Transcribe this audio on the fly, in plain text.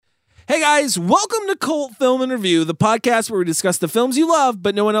guys, welcome to Cult Film and Review, the podcast where we discuss the films you love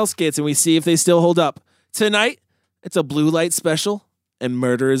but no one else gets and we see if they still hold up. Tonight, it's a blue light special and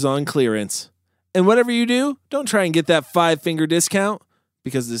murder is on clearance. And whatever you do, don't try and get that 5-finger discount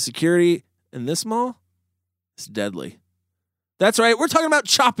because the security in this mall is deadly. That's right, we're talking about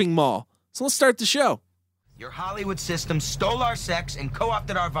Chopping Mall. So let's start the show. Your Hollywood system stole our sex and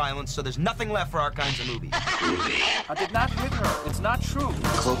co-opted our violence, so there's nothing left for our kinds of movies. I did not hit her. It's not true.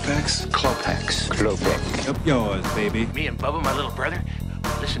 Klopex? Klopex. Klopex. Up yours, baby. Me and Bubba, my little brother,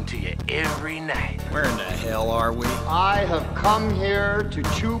 listen to you every night. Where in the hell are we? I have come here to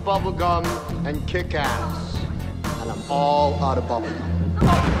chew bubblegum and kick ass. And I'm all out of bubblegum.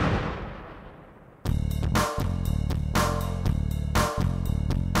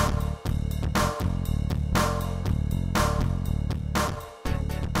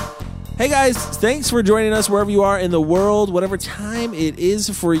 Hey guys, thanks for joining us wherever you are in the world, whatever time it is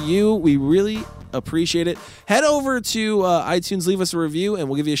for you. We really appreciate it. Head over to iTunes, leave us a review, and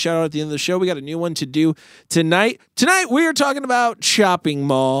we'll give you a shout out at the end of the show. We got a new one to do tonight. Tonight we are talking about Chopping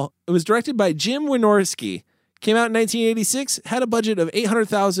Mall. It was directed by Jim Wynorski. Came out in 1986, had a budget of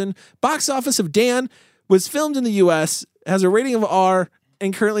 $800,000. Box office of Dan, was filmed in the U.S., has a rating of R,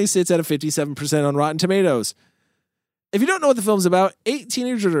 and currently sits at a 57% on Rotten Tomatoes. If you don't know what the film's about, 8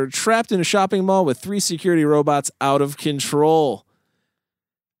 teenagers are trapped in a shopping mall with 3 security robots out of control.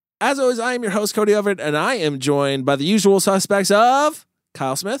 As always, I am your host, Cody Everett, and I am joined by the usual suspects of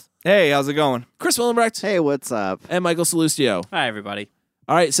Kyle Smith. Hey, how's it going? Chris Willenbrecht. Hey, what's up? And Michael Salustio. Hi, everybody.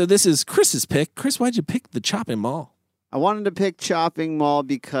 All right, so this is Chris's pick. Chris, why'd you pick the Chopping Mall? I wanted to pick Chopping Mall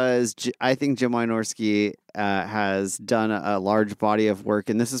because I think Jim Wynorski has done a large body of work,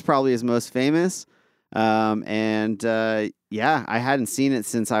 and this is probably his most famous. Yeah, I hadn't seen it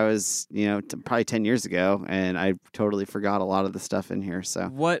since I was, probably 10 years ago, and I totally forgot a lot of the stuff in here. So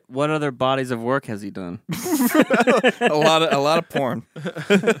what other bodies of work has he done? a lot of porn.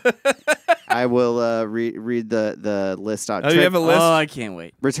 I will read the list out. Oh, you have a list? Oh, I can't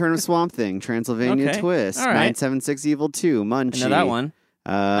wait. Return of Swamp Thing, Transylvania Okay. Twist, All right. 976 Evil 2, Munchie. I know that one.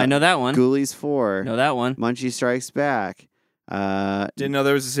 I know that one. Ghoulies 4. Know that one. Munchie Strikes Back. Didn't know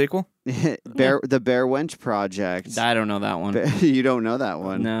there was a sequel? The Bear Wench Project. I don't know that one. You don't know that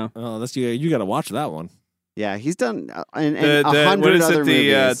one? No. Oh, that's you got to watch that one. Yeah, he's done and The 100 what is other it?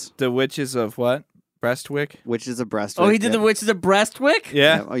 movies. The Witches of what? Breastwick? Witches of Breastwick. Oh, he did the Witches of Breastwick?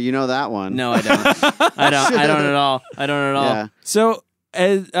 Yeah. Oh, you know that one. No, I don't. I don't at all. I don't at all. Yeah. So,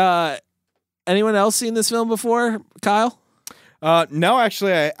 anyone else seen this film before, Kyle? No,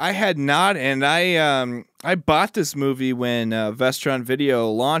 actually, I had not, and I bought this movie when Vestron Video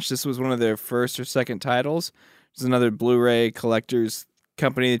launched. This was one of their first or second titles. It was another Blu-ray collectors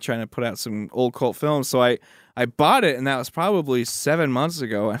company trying to put out some old cult films. So I bought it, and that was probably 7 months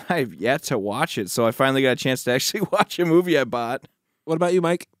ago, and I've yet to watch it. So I finally got a chance to actually watch a movie I bought. What about you,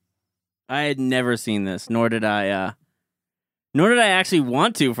 Mike? I had never seen this, nor did I actually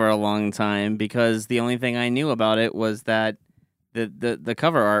want to for a long time, because the only thing I knew about it was that the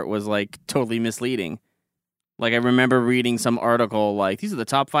cover art was like totally misleading. Like I remember reading some article like these are the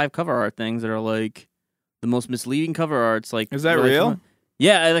top 5 cover art things that are like the most misleading cover arts. Like, is that real?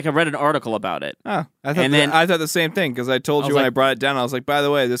 Yeah, I read an article about it. Oh, I thought the same thing because I told you when I brought it down. I was like, by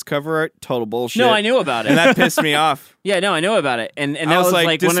the way, this cover art, total bullshit. No, I knew about it, and that pissed me off. Yeah, no, I know about it, and that was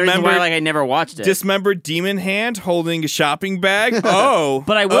like one of the reasons why I never watched it. Dismembered demon hand holding a shopping bag. Oh,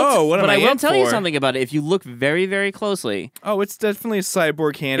 but I will. What but am I will tell you for? something about it. If you look very, very closely, oh, it's definitely a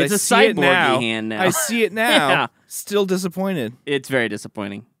cyborg hand. It's I a see it cyborg hand now. I see it now. Yeah. Still disappointed. It's very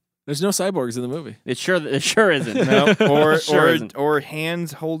disappointing. There's no cyborgs in the movie. It sure isn't. No, isn't. or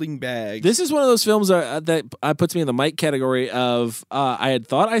hands holding bags. This is one of those films that puts me in the Mike category of I had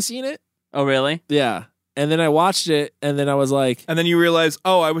thought I seen it. Oh, really? Yeah. And then I watched it, and then I was like... And then you realize,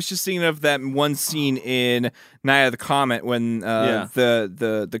 oh, I was just thinking of that one scene in Night of the Comet when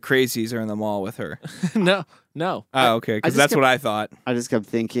the crazies are in the mall with her. No. Oh, okay, because that's what I thought. I just kept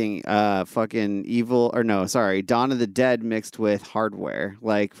thinking fucking Dawn of the Dead mixed with Hardware.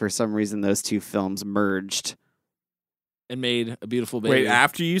 Like, for some reason, those two films merged. And made a beautiful baby. Wait,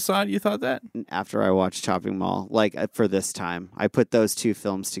 after you saw it, you thought that? After I watched Chopping Mall, like for this time, I put those two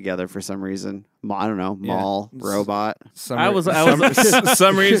films together for some reason. I don't know, Mall, Robot. Some reason.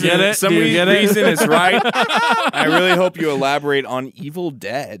 Some reason is right. I really hope you elaborate on Evil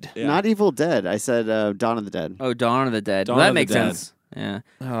Dead. Yeah. Not Evil Dead. I said Dawn of the Dead. Oh, Dawn of the Dead. That makes sense. Yeah.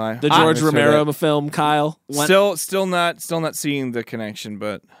 The George Romero film, Kyle. Still not seeing the connection,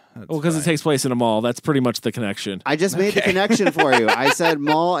 but. Because it takes place in a mall. That's pretty much the connection. I just made the connection for you. I said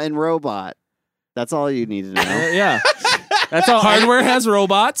Mall and Robot. That's all you need to know. Yeah. That's all. Hardware has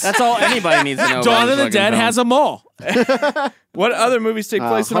robots. That's all anybody needs to know. Dawn about of the fucking Dead film. has a mall. What other movies take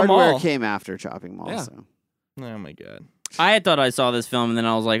place in a Hardware mall? came after Chopping Mall. Yeah. So. Oh my god. I had thought I saw this film, and then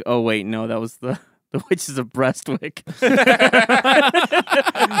I was like, oh wait, no, that was the Witches of Brestwick.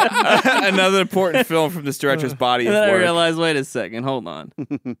 Another important film from this director's body of And then I work. realized, wait a second, hold on.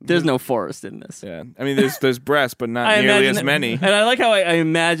 There's no forest in this. Yeah, I mean, there's breasts, but not nearly as many. And I like how I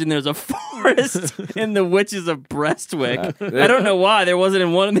imagine there's a forest in the Witches of Brestwick. I don't know why there wasn't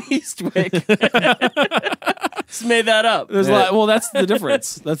in one in the Eastwick. Just made that up. There's a lot. Well, that's the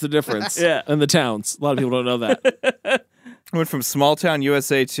difference. That's the difference. Yeah. In the towns, a lot of people don't know that. Went from small town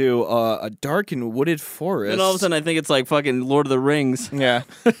USA to a dark and wooded forest. And all of a sudden, I think it's like fucking Lord of the Rings. Yeah.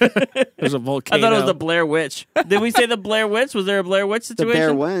 There's a volcano. I thought it was the Blair Witch. Did we say the Blair Witch? Was there a Blair Witch The situation?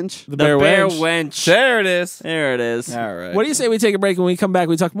 Bear Wench. The Bear Wench. Wench. There it is. There it is. All right. What do you say we take a break and when we come back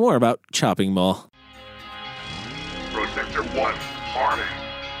we talk more about Chopping Mall? Protector 1, arming.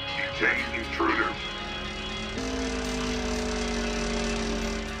 Detain intruders.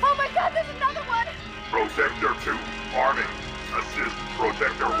 Oh my god, there's another one! Protector 2, arming. Assist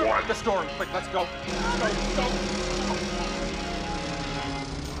Protector 1. The storm. Quick, let's go. Go.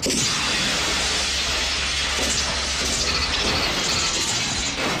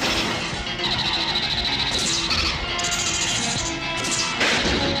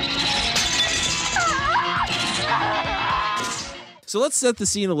 So let's set the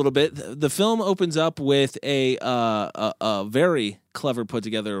scene a little bit. The film opens up with a very clever put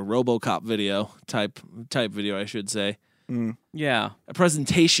together RoboCop video type video, I should say. Yeah. A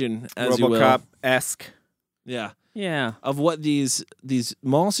presentation, as you will. RoboCop-esque. Yeah. Yeah. Of what these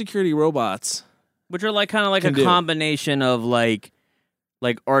mall security robots, which are like kind of like a combination of like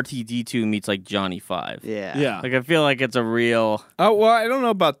RTD2 meets like Johnny 5. Yeah. Yeah. Like I feel like it's a real. Oh well, I don't know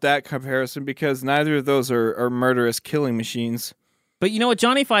about that comparison because neither of those are murderous killing machines. But you know what?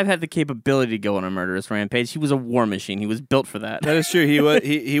 Johnny 5 had the capability to go on a murderous rampage. He was a war machine. He was built for that. That is true.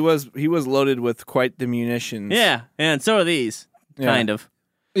 He was loaded with quite the munitions. Yeah, and so are these. Kind of.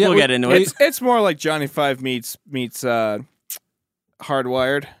 Yeah, we'll get into it. It's more like Johnny 5 meets Hardwired.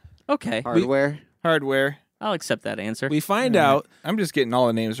 Okay. Hardware. I'll accept that answer. we find out I'm just getting all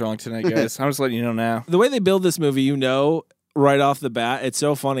the names wrong tonight, guys. I'm just letting you know now. the way they build this movie, right off the bat, it's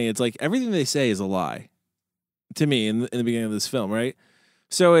so funny. It's like everything they say is a lie to me in the beginning of this film, right?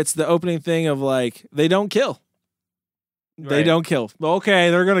 So it's the opening thing of like, they don't kill. They Right. don't kill. Okay,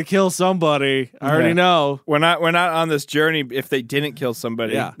 they're going to kill somebody. I already know. We're not on this journey if they didn't kill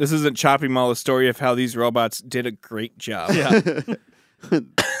somebody. Yeah. This isn't Chopping Mall, a story of how these robots did a great job. Yeah.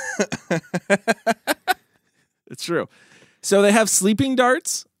 It's true. So they have sleeping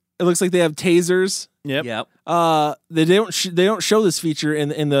darts. It looks like they have tasers. Yep. They don't show this feature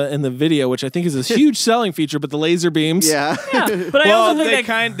in the video, which I think is a huge selling feature. But the laser beams, Yeah. But I Well, also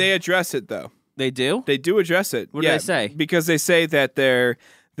think they address it though. they do. They do address it. What did they say? Because they say that they're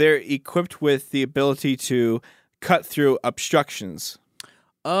equipped with the ability to cut through obstructions.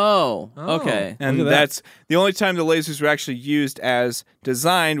 Oh, okay. And Look at that. that's the only time the lasers were actually used as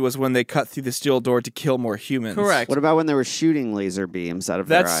designed was when they cut through the steel door to kill more humans. Correct. What about when they were shooting laser beams out of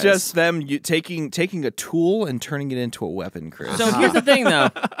their That's eyes? just them taking a tool and turning it into a weapon, Chris. So here's the thing, though.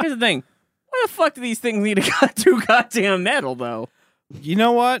 Here's the thing. Why the fuck do these things need to cut through goddamn metal, though? You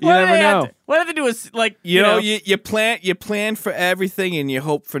know what? You never know. What have to do with like You know, you plan for everything and you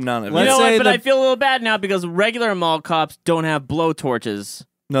hope for none of it. You Let's know say what? But the- I feel a little bad now because regular mall cops don't have blow torches.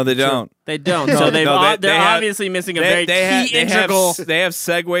 No, they don't. They don't. No, So no, they're they have- obviously missing a very key they integral. They have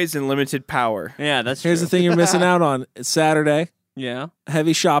segways and limited power. Yeah, that's Here's true. the thing you're missing out on. It's Saturday, Yeah.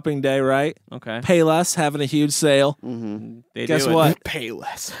 heavy shopping day, right? Okay. Payless having a huge sale. They Guess do it. what? Pay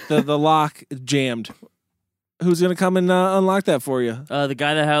less. The lock jammed. Who's gonna come and unlock that for you? The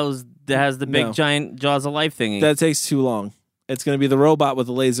guy that has the big No. giant jaws of life thingy. That takes too long. It's gonna be the robot with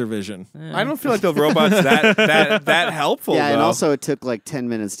the laser vision. I don't feel like the robots that helpful. Yeah, and though. also it took like 10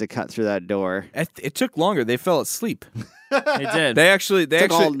 minutes to cut through that door. It took longer. They fell asleep. They did. They actually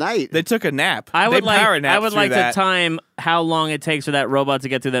all night. They took a nap. I would they power napped I would through like that. to time how long it takes for that robot to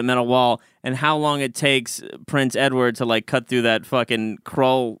get through that metal wall, and how long it takes Prince Edward to like cut through that fucking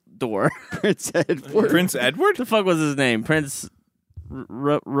crawl door. Prince Edward. Prince Edward? The fuck was his name? Prince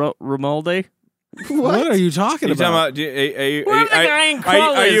Romaldi? What are you talking You about? talking about? Are you, Whoever the guy in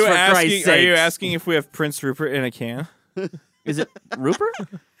Crawl are is, you for asking? Christ's Are you sakes. asking if we have Prince Rupert in a can? Is it Rupert?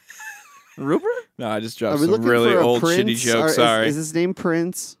 Rupert? No, I just Are dropped we some looking really for a old Prince? shitty joke. Or Sorry. Is his name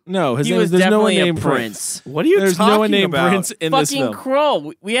Prince? No, his He name was there's no one definitely a named prince. What are you There's talking no one named about? Prince in this Fucking film.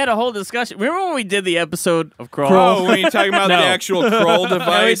 Kroll. We had a whole discussion. Remember when we did the episode of Kroll? Oh, when you're talking about No. the actual Kroll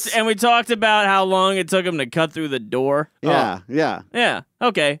device? And we talked about how long it took him to cut through the door. Yeah, yeah. Yeah.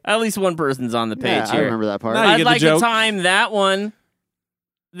 Okay. At least one person's on the page Yeah, I here. remember that part. Now you I'd get the like to joke. time that one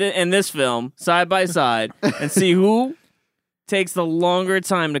and this film side by side and see who takes the longer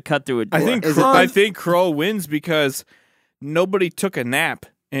time to cut through a door. I think Kroll wins because nobody took a nap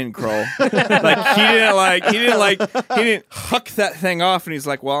in Kroll. He didn't huck that thing off, and he's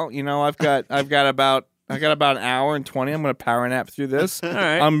like, well, I've got about an hour and 20. I'm gonna power nap through this. All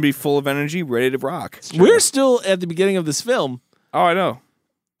right. I'm gonna be full of energy, ready to rock. We're still at the beginning of this film Oh, I know.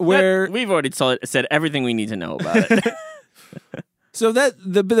 where We've already said everything we need to know about it. so that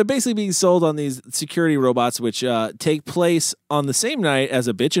they're basically being sold on these security robots, which take place on the same night as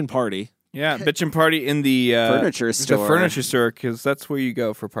a bitchin' party. Yeah, bitchin' party in the Furniture store. The furniture store, because that's where you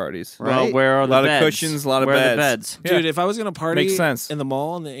go for parties. Well, Right? where are A the lot beds? of cushions, a lot of Where are the beds. beds? Yeah. Dude, if I was gonna party Makes sense. in the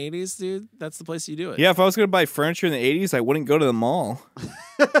mall in the 80s, dude, that's the place you do it. Yeah, if I was gonna buy furniture in the 80s, I wouldn't go to the mall.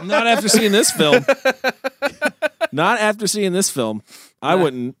 Not after seeing this film. Not after seeing this film. I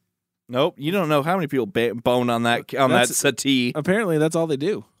wouldn't. Nope, you don't know how many people bone on that That's- settee. Apparently, that's all they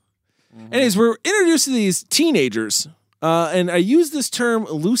do. Anyways, we're introduced to these teenagers, and I use this term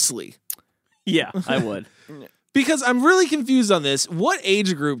loosely Yeah, I would. because I'm really confused on this. What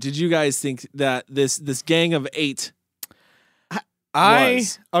age group did you guys think that this gang of 8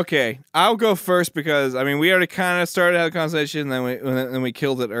 was? Okay, I'll go first because we already kind of started out the conversation, then we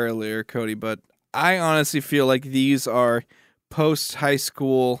killed it earlier, Cody. But I honestly feel like these are post high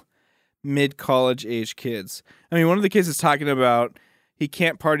school, mid college age kids. One of the kids is talking about he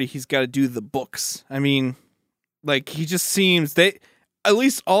can't party; he's got to do the books. He just seems at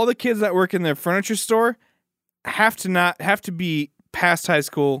least all the kids that work in their furniture store have to be past high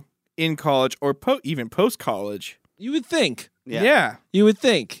school, in college, or even post college. You would think. Yeah. You would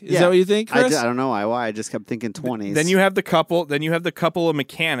think. Is that what you think, Chris? I don't know why. I just kept thinking 20s. Then you have the couple. Then you have the couple of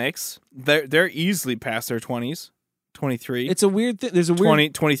mechanics. They're easily past their 20s, 23. It's a weird thing. There's a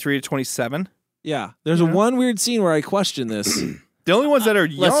 23 to 27. Yeah. There's a one weird scene where I question this. The only ones that are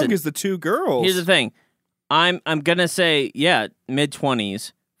young listen, is the two girls. Here's the thing. I'm gonna say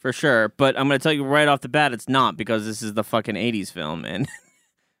mid-20s for sure, but I'm gonna tell you right off the bat it's not, because this is the fucking 80s film and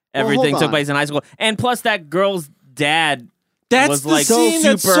everything hold took on. place in high school. And plus that girl's dad That's was the like scene super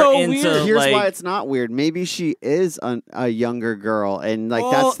that's so into weird. Here's like why it's not weird. Maybe she is a younger girl, and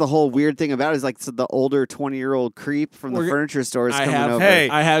Well, that's the whole weird thing about it, is so the older 20-year-old creep from the furniture store is coming over. Hey,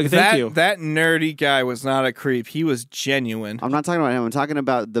 thank you. That nerdy guy was not a creep. He was genuine. I'm not talking about him. I'm talking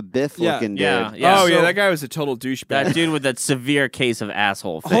about the Biff looking dude. yeah. Oh, yeah, So that guy was a total douchebag. that dude with that severe case of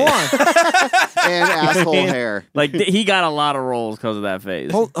asshole face. Hold on. And asshole hair. Like he got a lot of roles because of that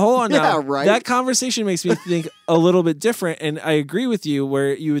face. Hold on now. Yeah, right. That conversation makes me think a little bit different, and I agree with you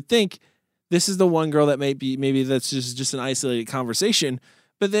where you would think this is the one girl that maybe that's just an isolated conversation,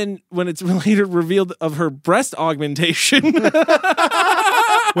 but then when it's later revealed of her breast augmentation.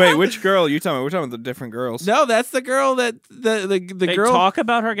 Wait, which girl are you talking about? We're talking about the different girls. No, that's the girl that the they girl talk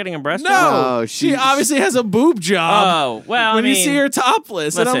about her getting a breast. No, No, she obviously has a boob job. Oh well, when I you mean, see her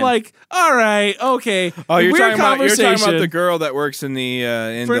topless, and I'm listen. like, all right, okay. Oh, you're Weird talking about conversation. the girl that works in the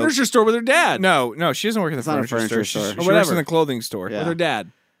in furniture store with her dad. No, she doesn't work in the not a furniture furniture store. store. She Or works whatever. in the clothing store. Yeah. with her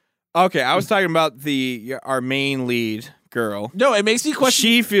dad. Okay, I was talking about our main lead girl. No, it makes me question.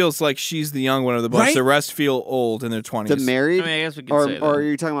 She feels like she's the young one of the bunch. Right? The rest feel old in their 20s. The married? I mean, I guess we could or, say that. or are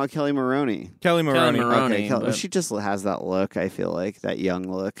you talking about Kelly Maroney? Kelly Maroney. Maroney. Okay, but- she just has that look, I feel like, that young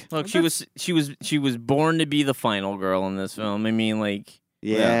look. Look, she was born to be the final girl in this film. I mean, like,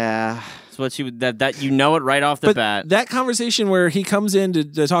 Yeah. it's what she would that you know it right off the But bat. that conversation where he comes in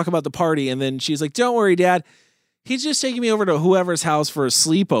to talk about the party, and then she's like, "Don't worry, Dad. He's just taking me over to whoever's house for a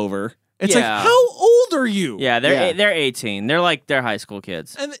sleepover." It's like, Yeah. how old are you? Yeah, they're 18. They're like they're high school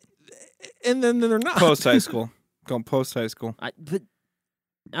kids. And then they're not. Post high school. Going post high school. But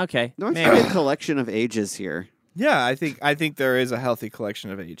okay, There's maybe. a good collection of ages here. Yeah, I think there is a healthy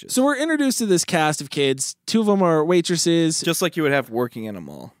collection of ages. So we're introduced to this cast of kids. Two of them are waitresses. Just like you would have working in a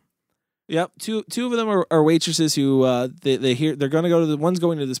mall. Yep. Two of them are waitresses who they hear they're going to go to one's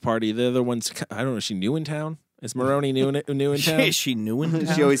going to this party. The other one's, I don't know. Is she new in town? Is Maroney new in town? Is she new in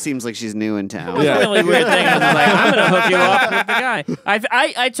town? She always seems like she's new in town. It's a really weird thing. I was like, I'm gonna hook you up with the guy.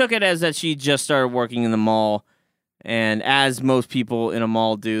 I took it as that she just started working in the mall, and as most people in a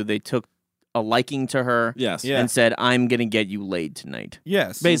mall do, they took a liking to her. Yes. Yeah. And said, "I'm gonna get you laid tonight."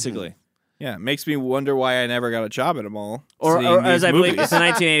 Yes. Basically. Yeah, it makes me wonder why I never got a job at a mall. Or seeing as these I believe, movies. it's a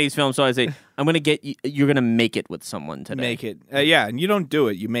 1980s film, so I say, I'm going to get you, you're going to make it with someone today. Make it. Yeah, and you don't do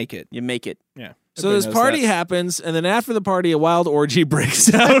it, you make it. You make it. Yeah. So this party happens, and then after the party, a wild orgy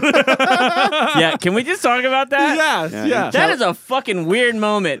breaks out. Yeah, can we just talk about that? Yeah. That is a fucking weird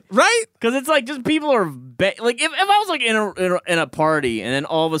moment. Right? Because it's like just people are, like, if I was like in a party, and then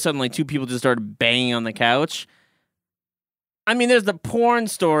all of a sudden, like, two people just started banging on the couch. I mean, there's the porn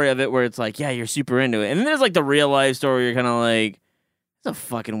story of it where it's like, yeah, you're super into it. And then there's like the real life story where you're kind of like, it's a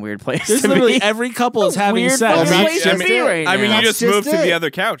fucking weird place There's to literally be. every couple is having Weird sex. fucking place to be right I mean, now. you just That's moved just to the it. other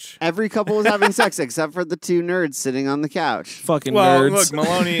couch. Every couple was having sex except for the two nerds sitting on the couch. Fucking Well, nerds. look,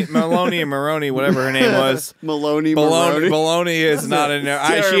 Maloney and Maroney, whatever her name was. Maloney. Maloney is not a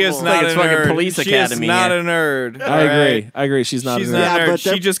nerd. She is terrible. not Like a it's fucking nerd. Police She Academy is not here. a nerd. I all agree. right? I agree. She's not She's a nerd. not Yeah, a nerd. but She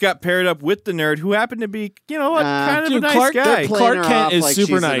they're- just got paired up with the nerd who happened to be, you know what, kind of dude, a nice Clark- guy. they're Playing Clark her Kent off is like super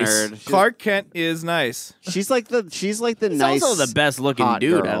she's a nice. nerd. Clark Kent is nice. She's like the He's nice. also the best looking hot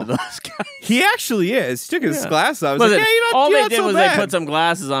dude girl. out of those guys. He actually is. He took his glasses off. I was Listen, like, hey, you're not, all you're they not did so was bad. they put some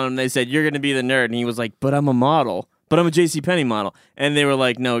glasses on him. They said, you're going to be the nerd. And he was like, but I'm a model. But I'm a JCPenney model. And they were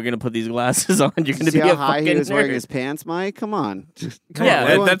like, no, we're going to put these glasses on. You're going to See be how a high fucking he was wearing nerd. his pants, Mike? Come on. Yeah,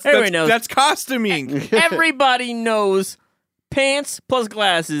 everyone knows. That's costuming. Everybody knows pants plus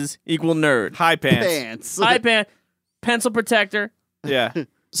glasses equal nerd. High pants. Pants. High pant, pencil protector, Yeah.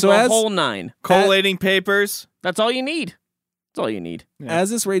 So the as whole nine. Collating papers. That's all you need. That's all you need. as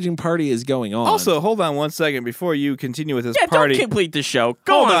this raging party is going on. Also, hold on one second before you continue with this Yeah, party. don't complete the show.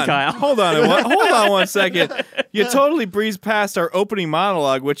 Go Hold on, Kyle. Hold on. Hold on one second. You totally breezed past our opening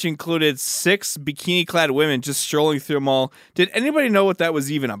monologue, which included 6 bikini-clad women just strolling through a mall. Did anybody know what that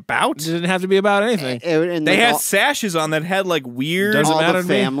was even about? it didn't have to be about anything. And They like had all, sashes on that had like weird. Doesn't all matter the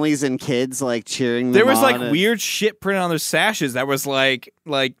to me. families and kids like cheering them There was on like and- weird shit printed on their sashes that was like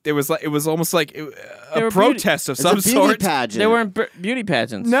it was almost like They a were protest of It's some a beauty sort. pageant. They weren't beauty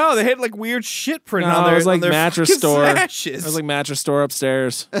pageants. No, they had like weird shit printed on No, their it was like on their mattress fucking store. sashes. It was like mattress store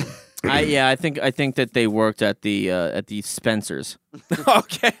upstairs. I think that they worked at the Spencers.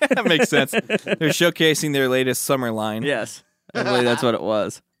 Okay, that makes sense. They're showcasing their latest summer line. Yes, I believe that's what it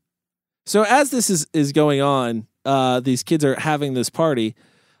was. So as this is going on, these kids are having this party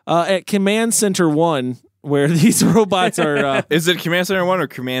at Command Center 1, where these robots are. Is it Command Center 1 or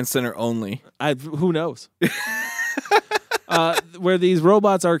Command Center only? Who knows? Where these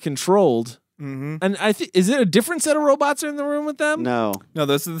robots are controlled. Mm-hmm. And is it a different set of robots are in the room with them? No. No,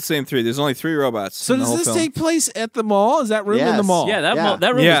 those are the same 3. There's only 3 robots. So in the does whole this film. take place at the mall? Is that room in the Yes. mall? Yeah, that Yeah.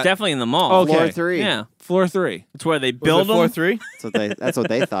 that room Yeah. is definitely in the mall. Okay. Floor 3. Yeah, Floor 3. it's where they Was build it floor them. 3? That's what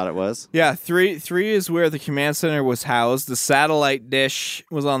they thought it was. Yeah, 3 is where the command center was housed. The satellite dish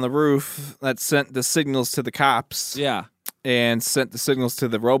was on the roof that sent the signals to the cops Yeah. and sent the signals to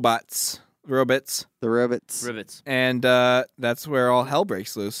the robots. The robots. Rivets. And that's where all hell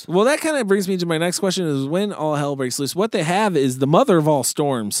breaks loose. Well, that kind of brings me to my next question: is when all hell breaks loose? What they have is the mother of all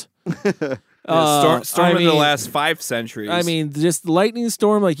storms. Storm I of the mean- last 5 centuries. I mean, just lightning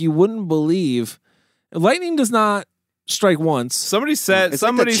storm like you wouldn't believe. Lightning does not strike once. somebody said It's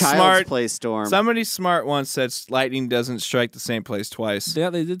somebody like the Child's smart. Play storm. Somebody smart once said lightning doesn't strike the same place twice.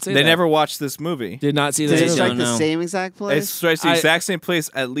 Yeah, they did say They that. never watched this movie. did not see Did this. it They strike don't the know. same exact It place? strikes the I- exact same place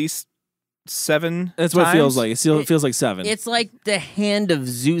at least 7 That's what it feels times. like. It feels like 7. It's like the hand of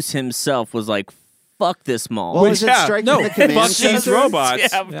Zeus himself was like, "Fuck this mall." Well, is it Yeah. striking No, the command fuck these center? robots.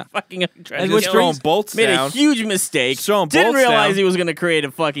 yeah, fucking And Which which throwing brings- bolts made down. a huge mistake. Throwing Didn't bolts realize down. he was going to create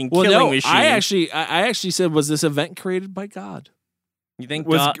a fucking well, killing no, machine. I actually said, was this event created by God? you think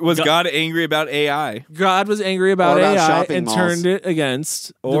Was God angry about AI, God was angry about, Or about AI shopping and malls. turned it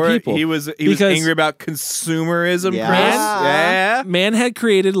against or the people. he was Because angry about consumerism? Yeah. Chris? Yeah. man had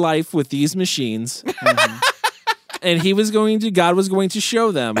created life with these machines, and God was going to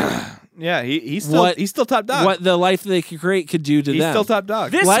show them Yeah, he's still top dog. what the life they could create could do to He's them. still top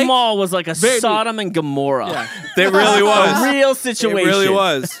dog. This Like- mall was like a Very- Sodom and Gomorrah. Yeah. It really was. A real It situation. really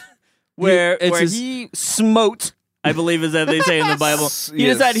was. Where It's his- he smote, I believe is that they say in the Bible. He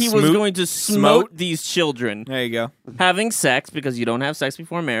Yeah, decided he was smoot- going to smote smote. these children There you go. having sex because you don't have sex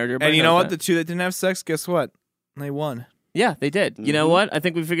before marriage. And you know what? The 2 that didn't have sex, guess what? They won. Yeah, they did. You know what? I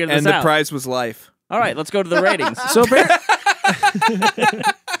think we figured this And the out. prize was life. All right, let's go to the ratings.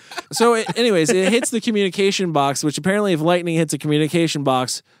 So, anyways, it hits the communication box, which apparently, if lightning hits a communication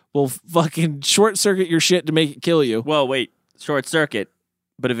box, will fucking short circuit your shit to make it kill you. Well, wait, short circuit.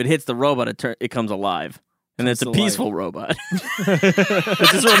 But if it hits the robot, it comes alive. And it's a Comes to peaceful robot. It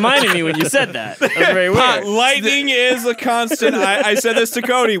just reminded me when you said that. That's very weird. Lightning is a constant. I said this to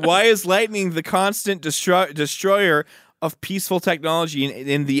Cody. Why is lightning the constant destroyer of peaceful technology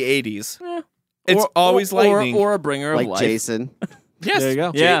in the 80s? It's always lightning. Or a bringer of Like life. Jason. Yes. There you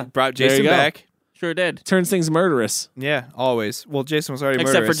go. Yeah. Brought There you Jason go. back. Sure did. Turns things murderous. Yeah, always. Well, Jason was already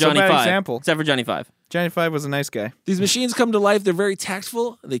Except for murderous. Johnny so bad 5. example. Except for Johnny 5. Johnny 5 was a nice guy. These machines come to life. They're very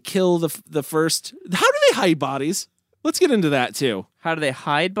tactful. They kill the first. How do they hide bodies? Let's get into that too. How do they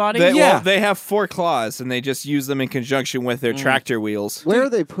hide bodies? Well, they have 4 claws, and they just use them in conjunction with their tractor wheels. Where are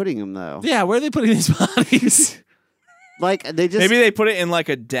they putting them though? Yeah, where are they putting these bodies? Like they just Maybe they put it in like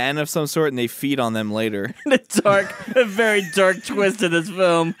a den of some sort, and they feed on them later. A very dark twist of this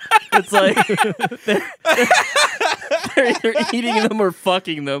film. It's like they're either eating them or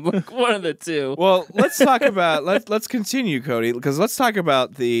fucking them. Like one of the two. Well, let's talk about let's continue, Cody, because let's talk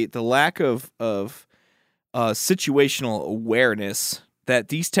about the lack of situational awareness that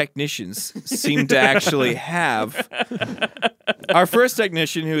these technicians seem to actually have. Our first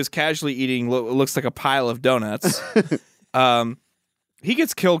technician, who is casually eating looks like a pile of donuts, he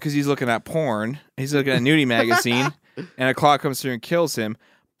gets killed because he's looking at porn. He's looking at a nudie magazine, and a claw comes through and kills him.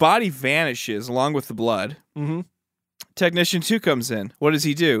 Body vanishes along with the blood. Mm-hmm. Technician 2 comes in. What does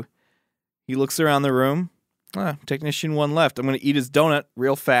he do? He looks around the room. Technician 1 left. I'm going to eat his donut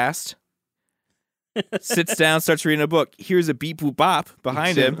real fast. Sits down, starts reading a book. Here's a beep boop bop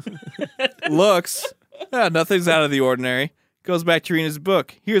behind him. Looks. Nothing's out of the ordinary. Goes back to reading his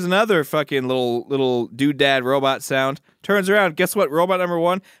book. Here's another fucking little doodad robot sound. Turns around. Guess what? Robot number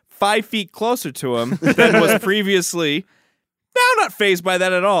 1, 5 feet closer to him than was previously. Now not fazed by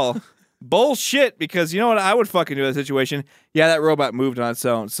that at all. Bullshit, because you know what I would fucking do in that situation? Yeah, that robot moved on its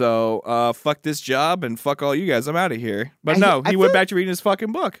own, so fuck this job and fuck all you guys. I'm out of here. But no, he went back to reading his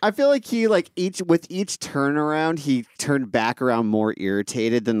fucking book. I feel like he with each turnaround, he turned back around more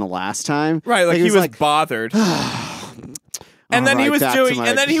irritated than the last time. Right, like he was like, bothered. And then he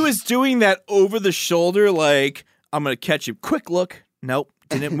was doing that over the shoulder, like, I'm gonna catch him. Quick look. Nope.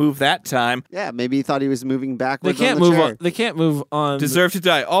 Didn't move that time. Yeah, maybe he thought he was moving backwards. They can't on the move chair. on. They can't move on. Deserve to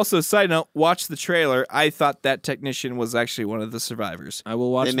die. Also, side note, watch the trailer. I thought that technician was actually one of the survivors. I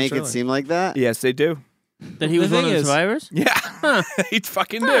will watch. They make it seem like that. Yes, they do. That he was one of the survivors? Yeah. He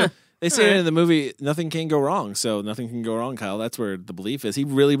fucking do. They say in the movie, nothing can go wrong. So nothing can go wrong, Kyle. That's where the belief is. He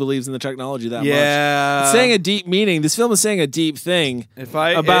really believes in the technology that much. Yeah. It's saying a deep meaning. This film is saying a deep thing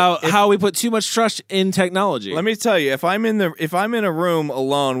about how we put too much trust in technology. Let me tell you, if I'm in a room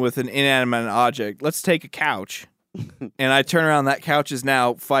alone with an inanimate object, let's take a couch, and I turn around, that couch is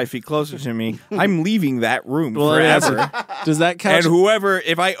now 5 feet closer to me. I'm leaving that room forever. Does that couch? And whoever,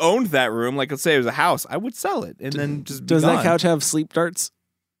 if I owned that room, like let's say it was a house, I would sell it and then just. Does that gone. couch have sleep darts?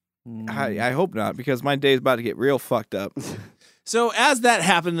 I hope not, because my day is about to get real fucked up. So as that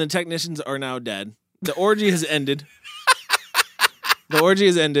happened, the technicians are now dead. The orgy has ended. The orgy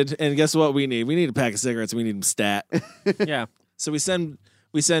has ended, and guess what we need? We need a pack of cigarettes. We need them stat. Yeah. So we send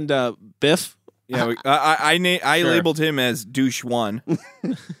Biff. Yeah, I Sure. labeled him as douche 1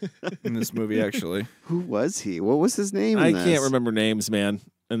 in this movie. Actually, Who was he? What was his name? I in this? can't remember names, man.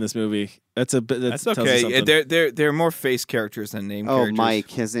 In this movie, that's that's tells you okay. something. They're more face characters than name Oh, characters. Mike.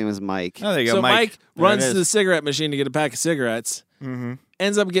 His name was Mike. Oh, there you go. So Mike runs it to the is. cigarette machine to get a pack of cigarettes. Mm-hmm.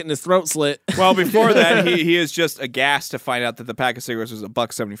 Ends up getting his throat slit. Well, before that, he is just aghast to find out that the pack of cigarettes was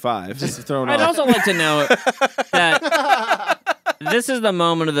 $1.75. Just thrown I'd off. also like to know that this is the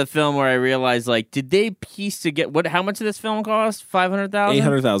moment of the film where I realized, like, did they piece together how much did this film cost? $500,000?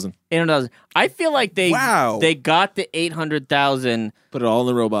 $800,000. $800,000. I feel like they got the $800,000 Put it all in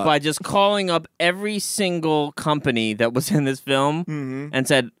the robot. by just calling up every single company that was in this film and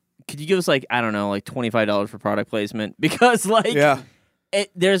said, "Could you give us like $25 for product placement?" Because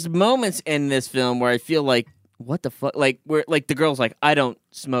there's moments in this film where I feel like, what the fuck? Like where like the girl's like, "I don't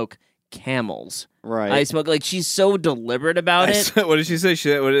smoke Camels." Right. I smoke like she's so deliberate about it. What did she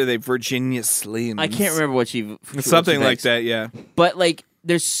say? What are they? Virginia Slims. I can't remember what she Something like that. Yeah. But like,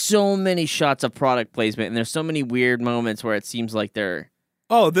 there's so many shots of product placement, and there's so many weird moments where it seems like they're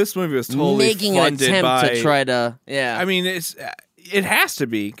this movie was totally making an funded attempt by, to try to. Yeah. I mean, it has to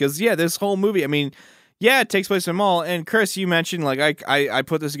be because this whole movie. I mean, it takes place in a mall. And Chris, you mentioned like I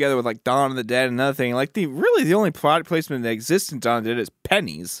put this together with like Dawn of the Dead and another thing. Like the only product placement that exists in Dawn of the Dead is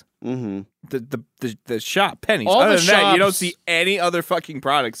pennies. Mm-hmm. The shop pennies. All Other the than that, you don't shops- see any other fucking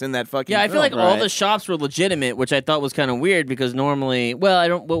products in that fucking. Yeah, I feel film. like all the shops were legitimate, which I thought was kind of weird because normally,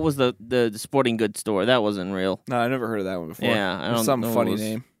 what was the sporting goods store? That wasn't real. No, I never heard of that one before. Yeah, I don't some know. funny It was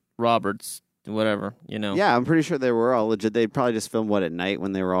name. Roberts, whatever, Yeah, I'm pretty sure they were all legit. They'd probably just film at night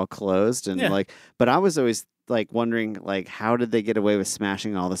when they were all closed and but I was always like wondering like how did they get away with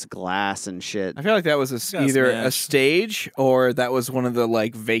smashing all this glass and shit? I feel like that was either a stage or that was one of the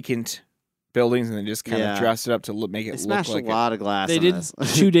like vacant buildings and they just kind Yeah. of dressed it up to make it They look smashed like a lot of glass. They on did this.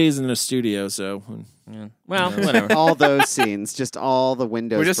 2 days in a studio, so Well, whatever. all those scenes, just all the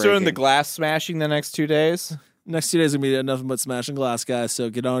windows. We're just doing the breaking. glass smashing the next 2 days. next 2 days gonna be nothing but smashing glass, guys. So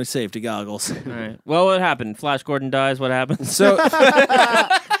get on your safety goggles. All right. Well, what happened? Flash Gordon dies. What happened? So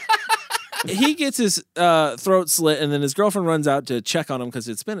he gets his throat slit, and then his girlfriend runs out to check on him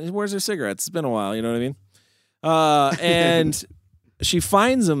because where's her cigarettes? It's been a while. You know what I mean? And she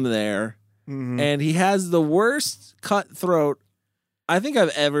finds him there, and he has the worst cut throat I think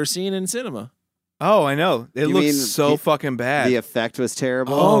I've ever seen in cinema. Oh, I know. It You looks mean so fucking bad. The effect was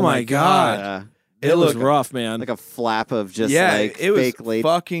terrible. Oh my God. Yeah. It was rough, man. Like a flap of just it fake was latex.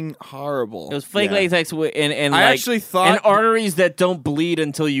 fucking horrible. It was fake latex and I like, actually thought and arteries that don't bleed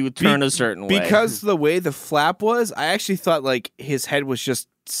until you turn a certain way. because the way the flap was, I actually thought like his head was just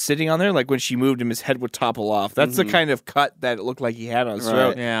sitting on there. Like when she moved him, his head would topple off. That's the kind of cut that it looked like he had on his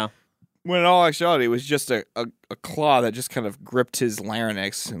throat. Yeah. When in all actuality, it was just a claw that just kind of gripped his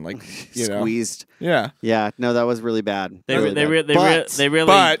larynx and like squeezed. Yeah. Yeah. No, that was really bad. They Really bad. really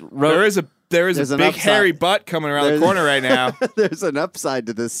But wrote. there is There's a an big upside. hairy butt coming around the corner right now. There's an upside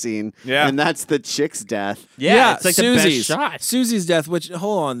to this scene. Yeah. And that's the chick's death. Yeah, it's like Susie's, the best shot. Susie's death, which,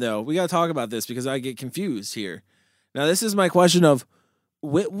 hold on, though. We got to talk about this because I get confused here. Now, this is my question of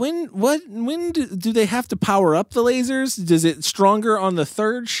when do they have to power up the lasers? Does it stronger on the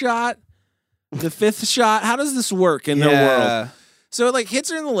third shot? The fifth shot? How does this work in their world? So it like hits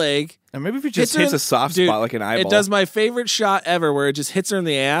her in the leg. Or maybe if it just hits a soft spot like an eyeball. It does my favorite shot ever where it just hits her in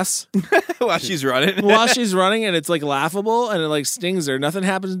the ass while she's running. while she's running, and it's like laughable and it like stings her. Nothing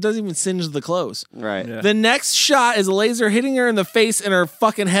happens. It doesn't even singe the clothes. Right. Yeah. The next shot is a laser hitting her in the face and her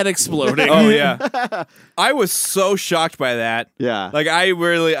fucking head exploding. Oh yeah. I was so shocked by that. Yeah. Like I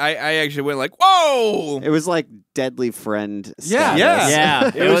actually went like, whoa! It was like Deadly Friend Yeah. status.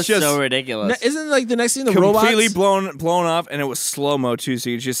 Yeah, it was just so ridiculous. Isn't like the next scene the completely robots blown off, and it was slow mo too, so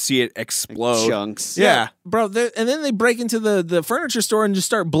you just see it explode. Chunks. Yeah. bro? And then they break into the furniture store and just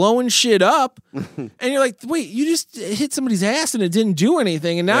start blowing shit up, and you're like, wait, you just hit somebody's ass and it didn't do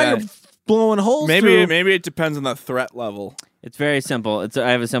anything, and now Yeah. you're blowing holes. Maybe through. it depends on the threat level. It's very simple.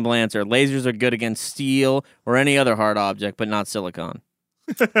 I have a simple answer. Lasers are good against steel or any other hard object, but not silicon.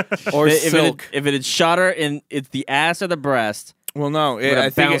 Or if silk. If it had shot her in it's the ass or the breast, Well, no, Would've I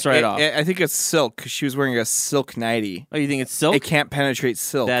think bounced right off. I think it's silk because she was wearing a silk nightie. oh, you think it's silk? It can't penetrate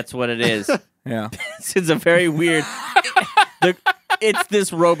silk. That's what it is. yeah. It's a very weird. It's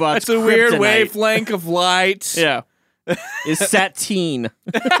this robot's That's a weird kryptonite. wavelength of light. Yeah, it's sateen.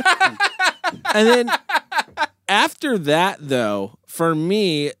 And then after that, though, for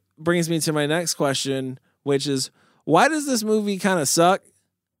me, brings me to my next question, which is, why does this movie kind of suck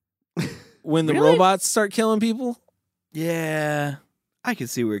when the Really? robots start killing people? Yeah. I can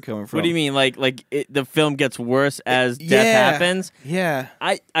see where you're coming from. What do you mean? Like the film gets worse as death Yeah. happens? Yeah.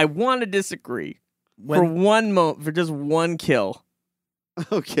 I want to disagree When- for one moment, for just one kill,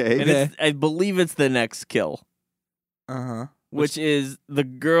 Okay. and I believe it's the next kill, Uh-huh. which is the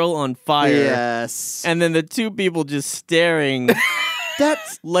girl on fire, Yes. and then the two people just staring.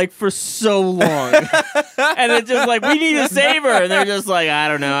 That's Like for so long, and it's just like we need to save her, and they're just like, I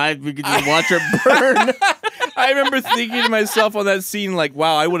don't know, we could just watch her burn. I remember thinking to myself on that scene, like,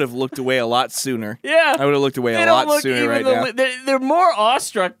 wow, I would have looked away a lot sooner. Yeah, I would have looked away they a don't lot look sooner even right the now. li- they're more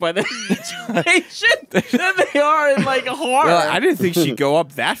awestruck by the situation than they are in like horror. Well, I didn't think she'd go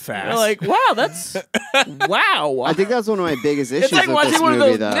up that fast. They're like, wow, that's wow. I think that's one of my biggest issues It's like with watching this one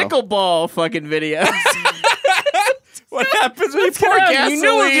movie, of those though. Nickelball fucking videos. what happens when you pour Come on, gasoline you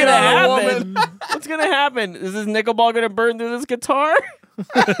know what's gonna on a happen. woman? What's gonna happen? Is this Nickelball gonna burn through this guitar?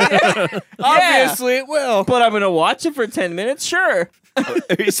 Obviously, it will. But I'm gonna watch it for 10 minutes. Sure. Are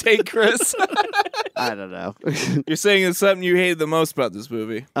you saying, Chris? I don't know. You're saying it's something you hated the most about this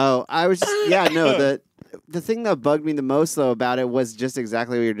movie. Oh, I was just, yeah, no, the thing that bugged me the most though about it was just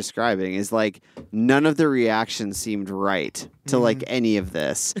exactly what you're describing, is like none of the reactions seemed right to like any of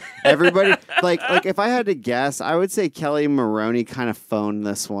this. Everybody like if I had to guess, I would say Kelly Maroney kind of phoned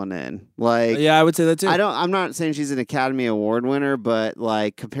this one in. Like Yeah, I would say that too. I'm not saying she's an Academy Award winner, but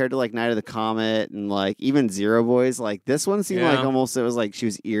like compared to like Night of the Comet and like even Zero Boys, like this one seemed like almost it was like she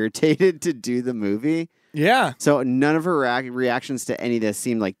was irritated to do the movie. Yeah. So none of her reactions to any of this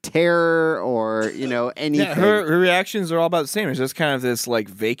seemed like terror or, anything. Yeah, her reactions are all about the same. It's just kind of this like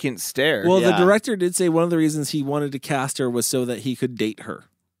vacant stare. Well, the Yeah. director did say one of the reasons he wanted to cast her was so that he could date her.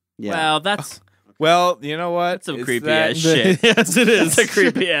 Yeah. Well, that's Well, you know what? some It's creepy that- ass shit. Yes, it is. It's a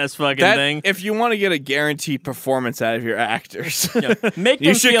creepy ass fucking That, thing. if you want to get a guaranteed performance out of your actors, Make them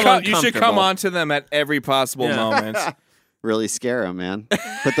you should feel come. You should uncomfortable. come on to them at every possible Yeah. moment. really scare them, man.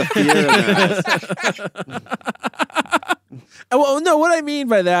 Put the fear in their eyes. Well, no, what I mean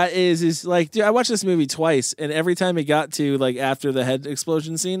by that is like, dude, I watched this movie twice, and every time it got to like after the head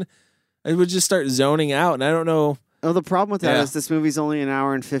explosion scene, I would just start zoning out, and I don't know. Oh, the problem with that is this movie's only an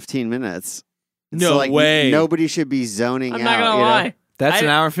hour and 15 minutes. No so, way. Nobody should be zoning out. I'm not gonna lie. That's an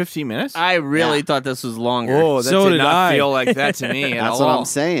hour and 15 minutes? I really thought this was longer. Oh, that So did did not I. feel like that to me at That's all. what I'm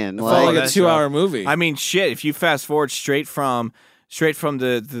saying. It felt like a 2-hour movie. I mean, shit, if you fast forward straight from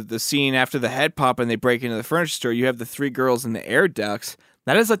the scene after the head pop and they break into the furniture store, you have the 3 girls in the air ducts.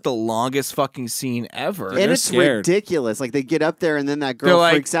 That is like the longest fucking scene ever. And it's scared. ridiculous. Like they get up there and then that They're girl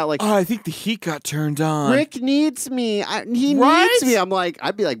like, freaks out like, oh, I think the heat got turned on. Rick needs me. He Right? needs me.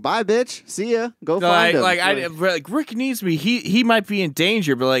 I'd be like, bye, bitch. See ya. Go find him. Like Rick needs me. He might be in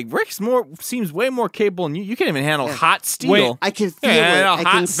danger, but like Rick seems way more capable than you. You can't even handle hot steel. Wait, I can feel it. I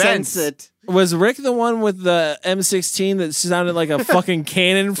can sense it. Was Rick the one with the M16 that sounded like a fucking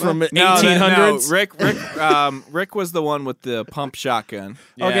cannon from No, 1800s? Rick was the one with the pump shotgun.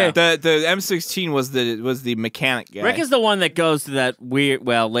 Yeah. Okay. The M16 was the mechanic guy. Rick is the one that goes to that weird.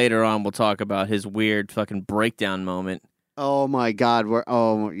 Well, later on we'll talk about his weird fucking breakdown moment. Oh my God.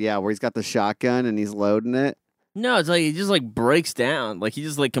 Where he's got the shotgun and he's loading it. No, it's like he just like breaks down. Like he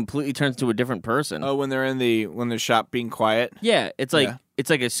just like completely turns to a different person. Oh, when they're shop being quiet. Yeah, it's like it's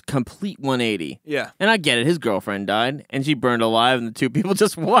like a complete 180. Yeah. And I get it. His girlfriend died, and she burned alive, and the 2 people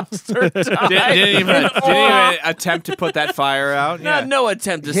just watched her die. didn't even attempt to put that fire out. Yeah. No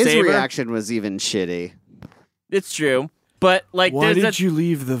attempt to His save her. reaction was even shitty. It's true. But like, Why there's did that, you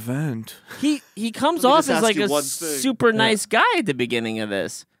leave the vent? he comes Let me off just as ask like you a one thing. super nice guy at the beginning of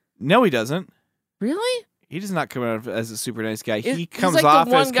this. No, he doesn't. Really? He does not come out as a super nice guy. He's He comes like the off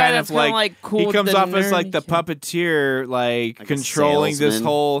one as guy kind that's of kinda, like cool he with comes the off as like nerd. the puppeteer, like Like a controlling this salesman.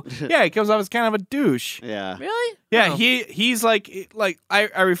 whole. Yeah, he comes off as kind of a douche. Yeah. Really? Yeah, Oh. he's like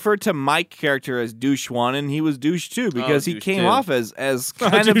I referred to Mike character as douche 1, and he was douche 2 because he douche came 2. off as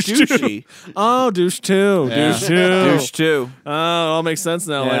kind of douche douchey. Oh, douche 2. Yeah. Douche 2. Douche 2. Oh, it all makes sense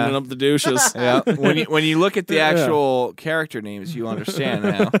now, Yeah. lining up the douches. Yeah, when you look at the Yeah. actual character names, you understand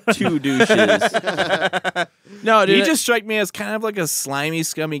now. 2 douches. No, dude. He just struck me as kind of like a slimy,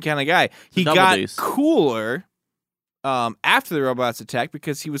 scummy kind of guy. He Double got deuce. cooler after the robots attacked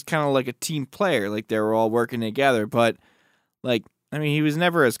because he was kind of like a team player. Like they were all working together. But like, I mean, he was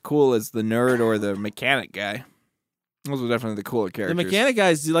never as cool as the nerd or the mechanic guy. Those were definitely the cooler the characters. mechanic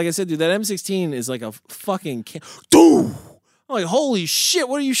guys, dude, like I said, dude, that M16 is like a fucking dude. I'm like, holy shit,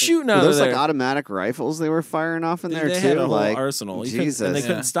 what are you shooting out Were of those there? like automatic rifles they were firing off in there they too? had a whole like arsenal. You Jesus. couldn't- and they Yeah.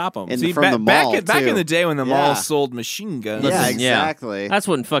 couldn't stop them. And See, from the mall, back too. in the day when the Yeah. mall sold machine guns. Yeah, Listen, yeah. exactly. That's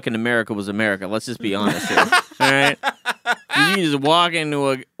when fucking America was America. Let's just be honest here. All right, you can just walk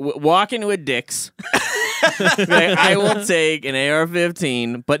into a Dick's. Like, I will take an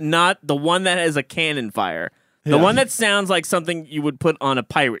AR-15, but not the one that has a cannon fire. The one that sounds like something you would put on a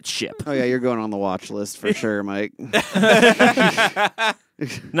pirate ship. Oh yeah, you're going on the watch list for sure, Mike.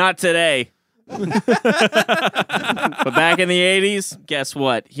 Not today. But back in the 80s, guess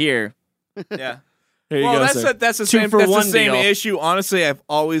what? Here. Yeah. Here you Well, go, that's sir. that's the 2 same. for That's the 1 same deal. issue. Honestly, I've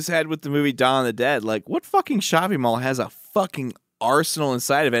always had with the movie Dawn of the Dead. Like, what fucking shopping mall has a fucking arsenal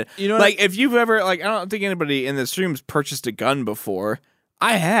inside of it? You know what like, if you've ever I don't think anybody in this room's purchased a gun before.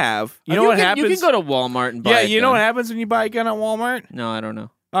 I have. You know what happens? You can go to Walmart and buy yeah, a you know gun. what happens when you buy a gun at Walmart? No, I don't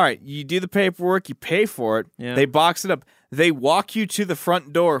know. All right, you do the paperwork, you pay for it. Yeah. They box it up. They walk you to the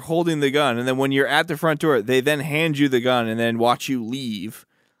front door holding the gun, and then when you're at the front door, they then hand you the gun and then watch you leave.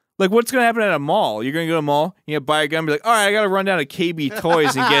 Like, what's going to happen at a mall? You're going to go to a mall, you buy a gun, be like, all right, I got to run down to KB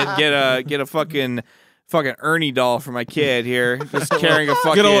Toys and get a fucking Ernie doll for my kid here. Just carrying a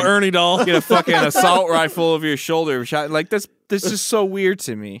fucking Good old Ernie doll. Get a fucking assault rifle over your shoulder. Shot. Like, that's just so weird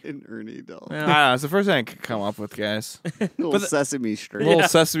to me. An Ernie doll. I don't know. It's the first thing I could come up with, guys. Little Sesame Street. Little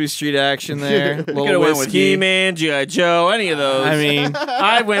Sesame Street action there. You could Little have went with whiskey. He-Man, G.I. Joe, any of those. I mean,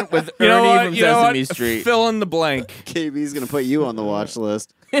 I went with you know Ernie what? from You know Sesame what? Street. Fill in the blank. KB's gonna put you on the watch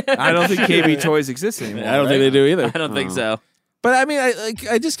list. I don't think KB Toys exists anymore. I don't think they do either. I don't think so. But I mean,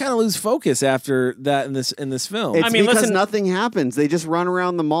 I just kind of lose focus after that in this film. It's I mean, because listen- nothing happens. They just run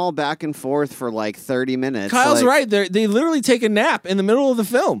around the mall back and forth for like 30 minutes. Kyle's like, right. They literally take a nap in the middle of the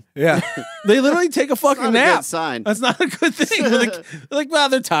film. Yeah. They literally take a fucking Not a nap. good sign. That's not a good thing. They're like, well,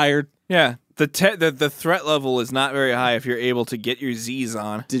 they're tired. Yeah. The threat level is not very high if you're able to get your Z's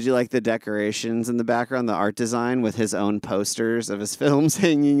on. Did you like the decorations in the background, the art design with his own posters of his films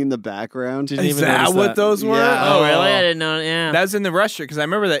hanging in the background? Didn't Is even that notice what that. those were? Yeah. Oh, really? I didn't know. Yeah. That was in the restaurant because I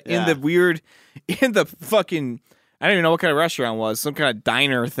remember that Yeah. in the fucking. I didn't even know what kind of restaurant it was, some kind of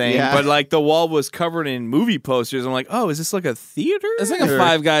diner thing. Yeah. But like the wall was covered in movie posters. I'm like, oh, is this like a theater? It's like a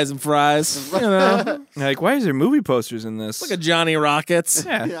Five Guys and Fries. You know, Like, why is there movie posters in this? like a Johnny Rockets.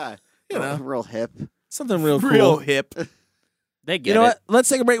 yeah, Yeah. You know. Real hip. Something real cool. real hip. They get You know it. what? Let's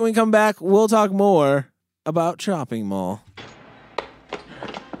take a break. When we come back, we'll talk more about Chopping Mall.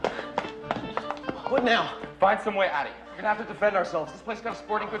 What now? Find some way out of here. We're gonna have to defend ourselves. This place got a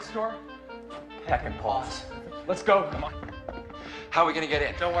sporting goods store? Heck and pause. Let's go. Come on. How are we gonna get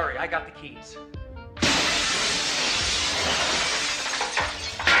in? Don't worry, I got the keys.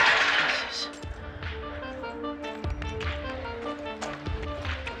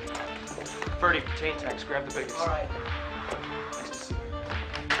 Birdie, chain tags, grab the biggest. All right. Nice to see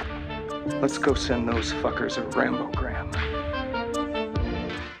you. Let's go send those fuckers a Rambogram.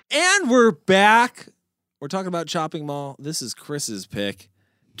 And we're back. We're talking about Chopping Mall. This is Chris's pick.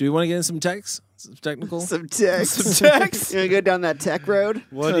 Do we want to get in some techs? Some technical? Some text. Some text. You want to go down that tech road?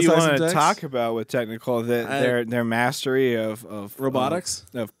 What So do you let's want some to text? talk about with technical? Their mastery of Robotics?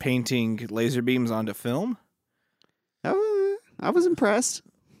 of painting laser beams onto film. I was impressed.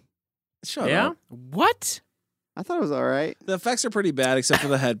 Shut Yeah? up. What? I thought it was all right. The effects are pretty bad, except for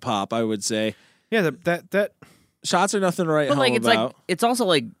the head pop, I would say. Yeah, that Shots are nothing to write But home like, it's about. like it's also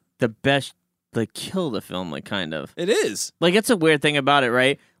like the best, like kill the film, like kind of. It is. Like it's a weird thing about it,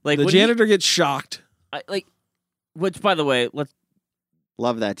 right? Like The when janitor gets shocked. which by the way,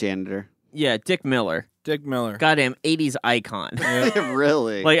 Love that janitor. Dick Miller, Dick Miller. goddamn 80s icon.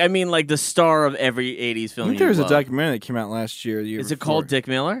 Really? Like I mean, like the star of every 80s I film. think there was a love. documentary that came out last year. The year Is it before. called Dick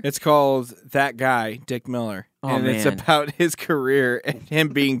Miller? It's called That Guy, Dick Miller. Oh, and it's man. about his career and him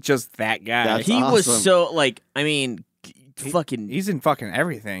being just that guy. That's He was awesome. so like, I mean, fucking He's in fucking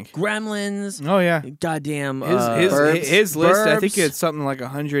everything. Gremlins. Oh yeah. Goddamn. His list, I think Burbs. it's something like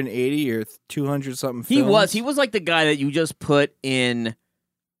 180 or 200 something. He films. was like the guy that you just put in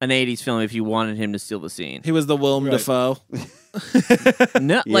an 80s film if you wanted him to steal the scene. He was the Willem Right. Dafoe.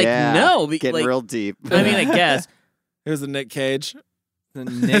 No, like Yeah, no, getting like, real deep. I mean, I guess. He was the Nick Cage. The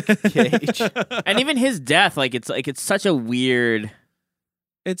Nick Cage. And even his death, it's such a weird.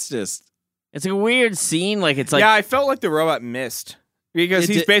 It's just. It's a weird scene. Like it's like yeah, I felt like the robot missed because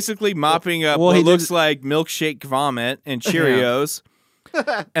It he's did- basically mopping up Well, what he looks did- like milkshake vomit and Cheerios.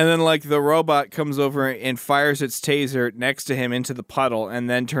 And then like the robot comes over and fires its taser next to him into the puddle and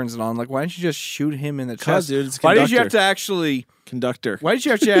then turns it on. Like, why didn't you just shoot him in the chest? Dude, it's Why did you have conductor. to actually Conductor. Why did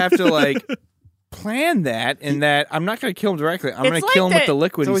you actually have to like plan that and that I'm not going to kill him directly. I'm It's going to like kill him with that- the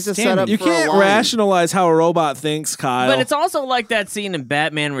liquid So he's it's a setup standing. You for a can't line. rationalize how a robot thinks, Kyle. But it's also like that scene in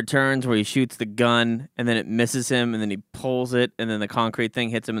Batman Returns where he shoots the gun and then it misses him and then he pulls it and then the concrete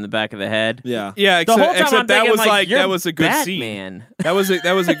thing hits him in the back of the head. yeah. Yeah, The whole time except I'm that thinking, was like you're that was a good Batman. scene. That was a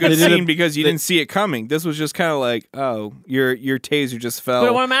good They did scene a- because you they- didn't see it coming. This was just kind of like, oh, your taser just fell.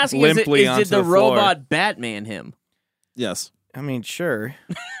 But what I'm asking is, limply did onto the floor. robot Batman him? Yes. I mean, sure,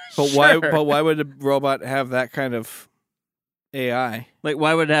 but why? Sure. But why would a robot have that kind of AI? Like,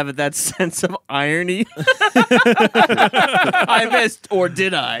 why would it have that sense of irony? I missed, or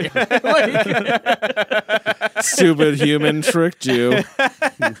did I? Like, Stupid human tricked you.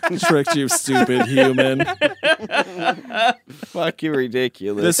 Tricked you, stupid human. Fucking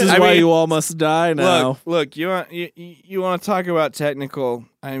ridiculous. This is I why mean, you all must die now. Look. You want to talk about technical?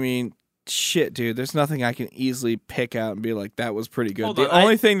 I mean, shit, dude. There's nothing I can easily pick out and be like, that was pretty good. Hold The on,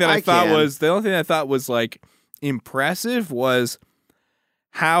 only thing that I thought can. was like impressive was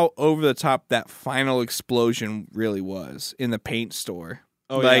how over the top that final explosion really was in the paint store.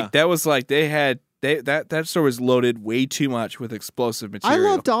 Oh, like yeah. that was like that store was loaded way too much with explosive I material.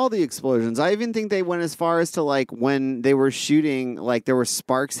 loved all the explosions. I even think they went as far as to like when they were shooting, like there were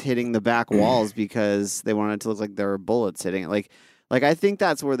sparks hitting the back walls because they wanted it to look like there were bullets hitting it. Like I think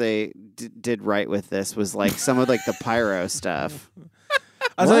that's where they did right with this was like some of like the pyro stuff.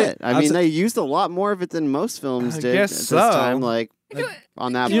 I'll tell you- I mean, they used a lot more of it than most films I did guess at this so. time. Like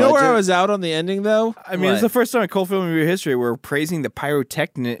on that, You know where I budget. was out on the ending, though? I mean, it's the first time in Cold Film Review history we're praising the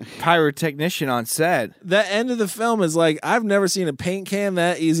pyrotechnician on set. The end of the film is like, I've never seen a paint can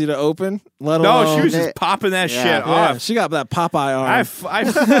that easy to open, let alone... No, she was just popping that shit Yeah, off. she got that Popeye arm.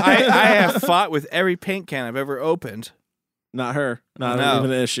 I have fought with every paint can I've ever opened. Not her. Not No.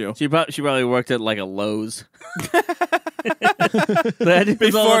 even an issue. she probably worked at like a Lowe's. That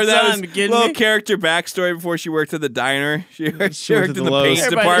is all Before the that time, was you kidding little me? character backstory before she worked at the diner. She worked worked in at the Lowe's. paint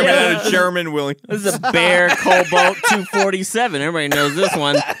Everybody- department yeah. at a Sherman Williams. This is a Bear Cobalt 247. Everybody knows this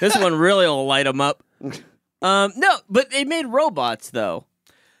one. This one really will light them up. No, but they made robots though.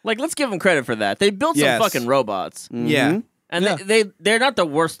 Like, let's give them credit for that. They built some Yes. fucking robots, Yeah. and Yeah. they're not the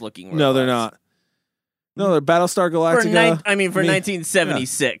worst looking robots. No, they're not. No, they're Battlestar Galactica. For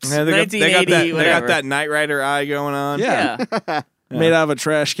 1976. Yeah, they 1980, they got that Knight Rider eye going on. Yeah. Made out of a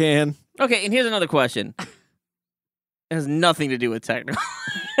trash can. Okay, and here's another question. It has nothing to do with technical.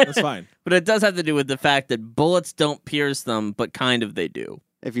 That's fine. But it does have to do with the fact that bullets don't pierce them, but kind of they do.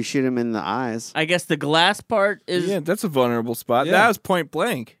 If you shoot him in the eyes. I guess the glass part is... Yeah, that's a vulnerable spot. Yeah. That was point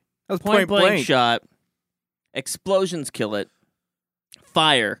blank. That was point blank shot. Explosions kill it.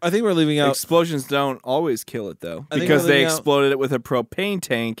 Fire. I think we're leaving out... Explosions don't always kill it, though. I think Because we're they leaving out- exploded it with a propane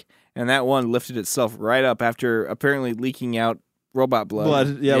tank, and that one lifted itself right up after apparently leaking out robot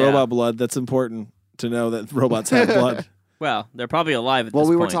blood. Yeah, robot blood. That's important to know that robots have blood. Well, they're probably alive at Well, this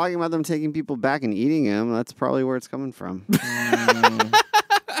we point. were talking about them taking people back and eating them. That's probably where it's coming from.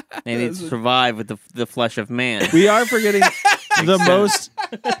 They need to survive with the flesh of man. We are forgetting the most...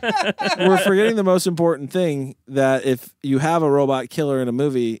 We're forgetting the most important thing, that if you have a robot killer in a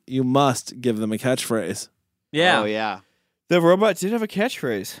movie, you must give them a catchphrase. Yeah. Oh, yeah. The robot did have a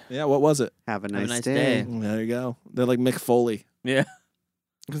catchphrase. Yeah, what was it? Have a nice, nice day. day. There you go. They're like Mick Foley. Yeah.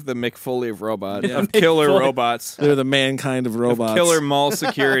 This is the Mick Foley of robots. Yeah. Of killer Foley. robots. They're the mankind of robots. Of killer mall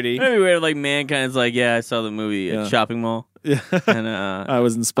security. Maybe we're like Mankind's like, yeah, I saw the movie at Shopping Mall. Yeah. And I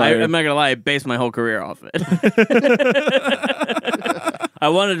was inspired. I'm not gonna lie, I based my whole career off it. I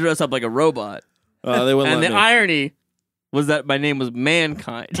wanted to dress up like a robot. They wouldn't And let the me. irony was that my name was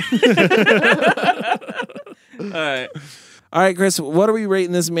Mankind. All right. All right, Chris, what are we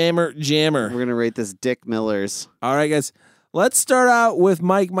rating this mammer jammer? We're going to rate this Dick Miller's. All right, guys. Let's start out with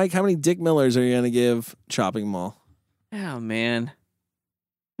Mike. Mike, how many Dick Millers are you going to give Chopping Mall? Oh, man.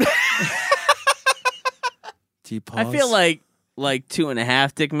 T-pause. I feel like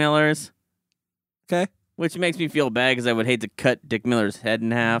 2.5 Dick Millers. Okay. Which makes me feel bad because I would hate to cut Dick Miller's head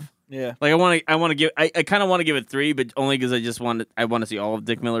in half. Yeah. Like I kind of want to give it 3, but only because I want to see all of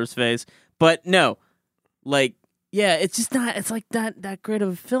Dick Miller's face. But no, like, yeah, it's just not. It's like that great of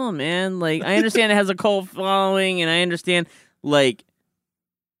a film, man. Like, I understand it has a cult following, and I understand, like,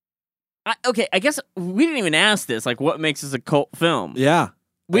 I guess we didn't even ask this. Like, what makes this a cult film? Yeah.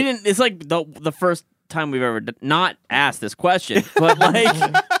 We didn't. It's like the first time we've ever not asked this question, but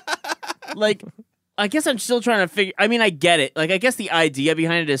like. I guess I'm still trying to figure... I mean, I get it. Like, I guess the idea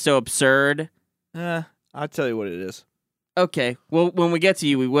behind it is so absurd. I'll tell you what it is. Okay. Well, when we get to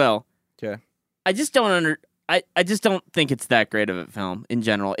you, we will. Okay. I just don't I just don't think it's that great of a film in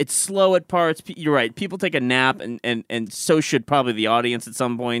general. It's slow at parts. You're right. People take a nap, and so should probably the audience at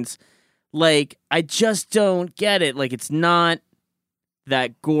some points. Like, I just don't get it. Like, it's not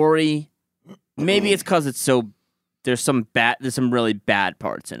that gory. Maybe it's because it's so... There's some really bad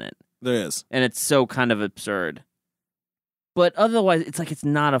parts in it. There is. And it's so kind of absurd. But otherwise, it's like it's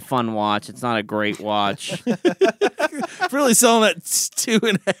not a fun watch. It's not a great watch. Really selling that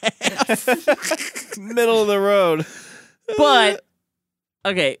 2.5. Middle of the road. But,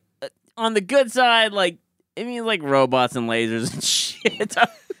 okay, on the good side, like, it means like robots and lasers and shit. Like,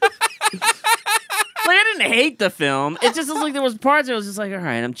 I didn't hate the film. It just was like there was parts where I was just like, all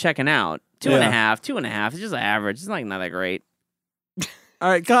right, I'm checking out. 2.5. It's just average. It's like not that great. All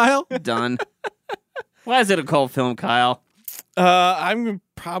right, Kyle. Done. Why is it a cult film, Kyle? I'm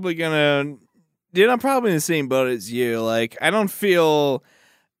probably gonna... Dude, I'm probably in the same boat as you. Like, I don't feel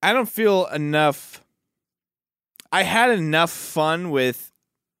enough... I had enough fun with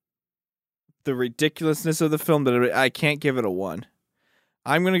the ridiculousness of the film that I can't give it a 1.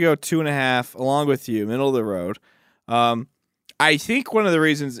 I'm gonna go 2.5, along with you, middle of the road. I think one of the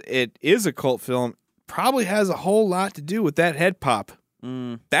reasons it is a cult film probably has a whole lot to do with that head pop.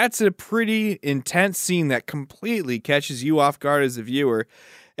 That's a pretty intense scene that completely catches you off guard as a viewer,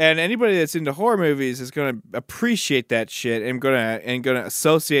 and anybody that's into horror movies is going to appreciate that shit and going to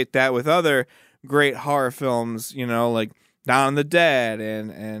associate that with other great horror films, you know, like Dawn of the Dead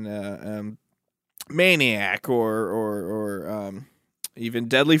and Maniac or even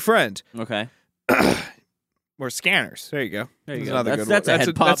Deadly Friend. Okay. Or Scanners. There you go. There you That's go. another good That's one. a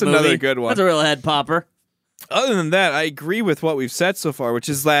head pop That's another movie. good one. That's a real head popper. Other than that, I agree with what we've said so far, which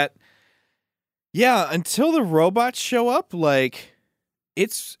is that, yeah, until the robots show up, like,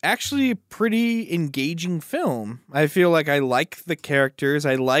 it's actually a pretty engaging film. I feel like I like the characters.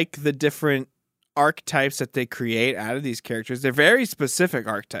 I like the different archetypes that they create out of these characters. They're very specific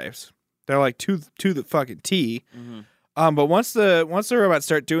archetypes. They're like to the fucking T. Mm-hmm. But once the robots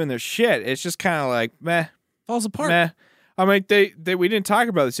start doing their shit, it's just kind of like, meh. Falls apart. Meh. I mean, they we didn't talk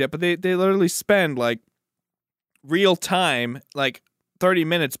about this yet, but they literally spend, like, real time, like 30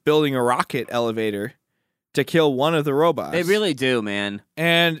 minutes building a rocket elevator to kill one of the robots. They really do, man.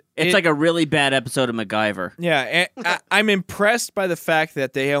 And it's like a really bad episode of MacGyver. Yeah, and I'm impressed by the fact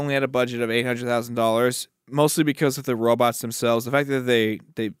that they only had a budget of $800,000, mostly because of the robots themselves. The fact that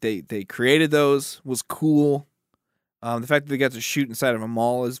they created those was cool. The fact that they got to shoot inside of a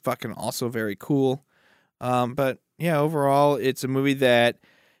mall is fucking also very cool. But yeah, overall, it's a movie that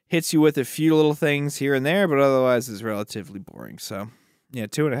hits you with a few little things here and there, but otherwise is relatively boring. So yeah,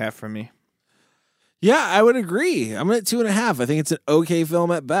 2.5 from me. Yeah, I would agree. I'm at 2.5. I think it's an okay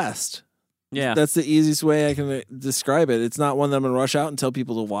film at best. Yeah. That's the easiest way I can describe it. It's not one that I'm going to rush out and tell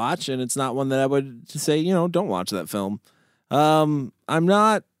people to watch, and it's not one that I would say, don't watch that film. I'm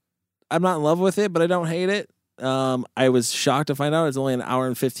not in love with it, but I don't hate it. I was shocked to find out it's only an hour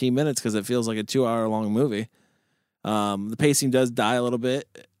and 15 minutes because it feels like a 2-hour long movie. The pacing does die a little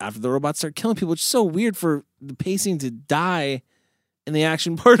bit after the robots start killing people, which is so weird for the pacing to die in the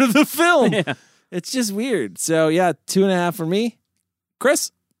action part of the film. Yeah. It's just weird. So yeah, 2.5 for me.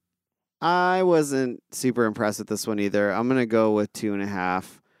 Chris? I wasn't super impressed with this one either. I'm going to go with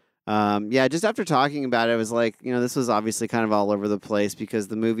 2.5. Yeah, just after talking about it, I was like, this was obviously kind of all over the place because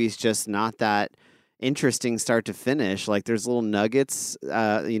the movie's just not that interesting start to finish. Like there's little nuggets,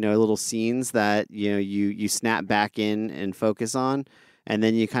 little scenes that, you snap back in and focus on, and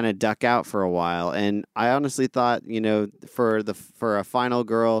then you kind of duck out for a while. And I honestly thought, for a final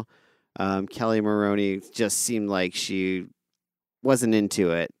girl, Kelly Maroney just seemed like she wasn't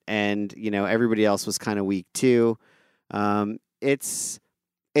into it, and everybody else was kind of weak too. It's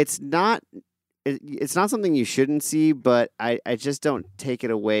not something you shouldn't see, but I just don't take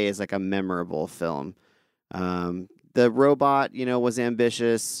it away as like a memorable film. The robot, was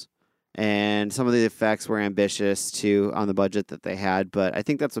ambitious, and some of the effects were ambitious too on the budget that they had, but I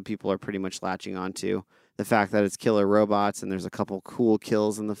think that's what people are pretty much latching onto. The fact that it's killer robots and there's a couple cool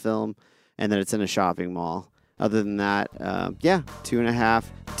kills in the film and that it's in a shopping mall. Other than that, 2.5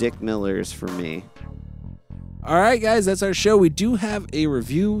 Dick Millers for me. All right, guys, that's our show. We do have a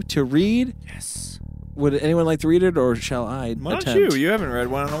review to read. Yes. Would anyone like to read it, or shall I Why don't attempt? you? You haven't read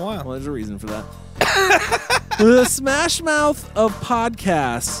one in a while. Well, there's a reason for that. The Smash Mouth of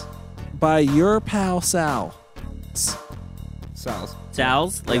Podcasts by your pal Sal.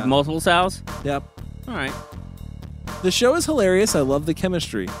 Sal's? Like multiple Sal's? Yep. All right. The show is hilarious. I love the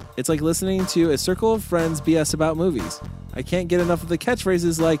chemistry. It's like listening to a circle of friends BS about movies. I can't get enough of the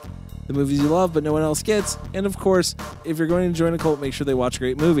catchphrases like, the movies you love but no one else gets, and of course, if you're going to join a cult, make sure they watch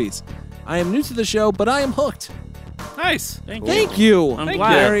great movies. I am new to the show, but I am hooked. Nice. Thank you. I'm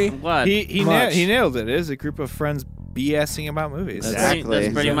glad. Very I'm glad. He nailed it. It is a group of friends BSing about movies. Exactly.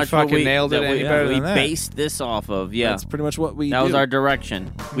 That's pretty You much fucking what we nailed it any better we than that. based this off of. Yeah, That's pretty much what we that do. was our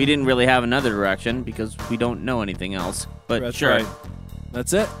direction. We didn't really have another direction because we don't know anything else. But That's sure, right.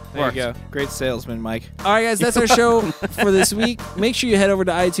 That's it. There you go. Great salesman, Mike. All right, guys, that's our show for this week. Make sure you head over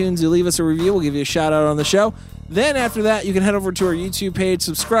to iTunes and leave us a review. We'll give you a shout out on the show. Then after that, you can head over to our YouTube page,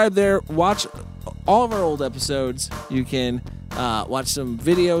 subscribe there, watch all of our old episodes. You can watch some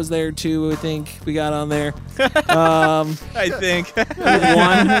videos there too. I think we got on there. I think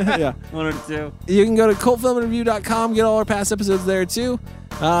one or two. You can go to cultfilmreview.com, get all our past episodes there too.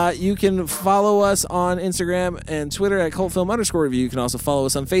 You can follow us on Instagram and Twitter at cultfilm_review. You can also follow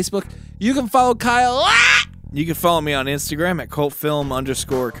us on Facebook. You can follow Kyle. You can follow me on Instagram at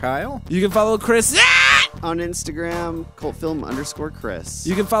cultfilm_Kyle. You can follow Chris On Instagram, cultfilm_Chris.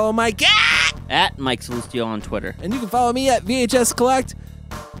 You can follow Mike At Mike Celestio on Twitter. And you can follow me at VHS Collect.